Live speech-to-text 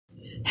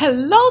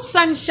Hello,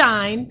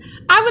 sunshine.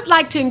 I would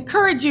like to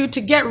encourage you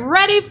to get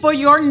ready for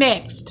your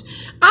next.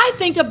 I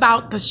think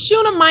about the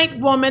Shunammite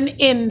woman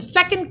in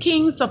 2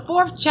 Kings, the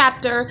 4th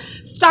chapter,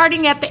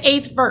 starting at the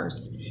 8th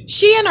verse.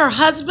 She and her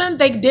husband,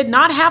 they did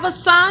not have a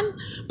son,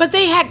 but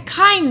they had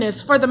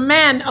kindness for the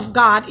man of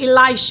God,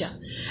 Elisha.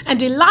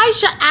 And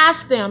Elisha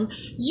asked them,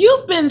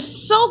 "You've been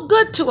so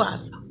good to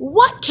us.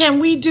 What can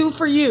we do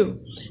for you?"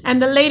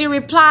 And the lady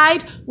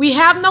replied, "We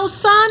have no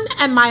son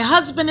and my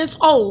husband is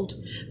old."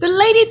 The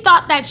lady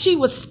thought that she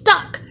was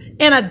stuck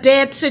in a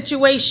dead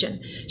situation.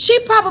 She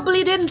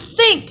probably didn't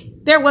think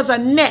there was a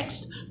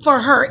next for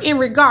her in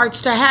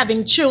regards to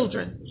having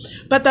children.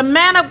 But the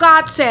man of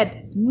God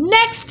said,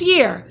 "Next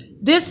year,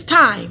 this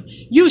time,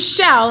 you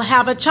shall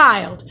have a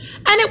child."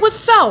 And it was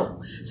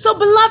so. So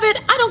beloved,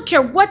 I don't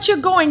care what you're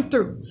going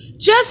through.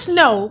 Just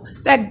know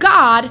that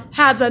God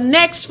has a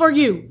next for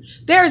you.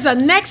 There's a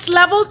next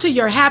level to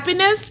your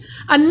happiness,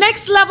 a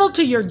next level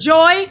to your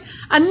joy,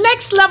 a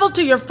next level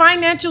to your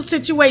financial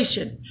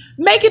situation.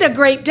 Make it a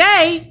great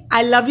day.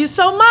 I love you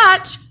so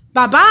much.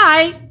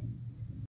 Bye-bye.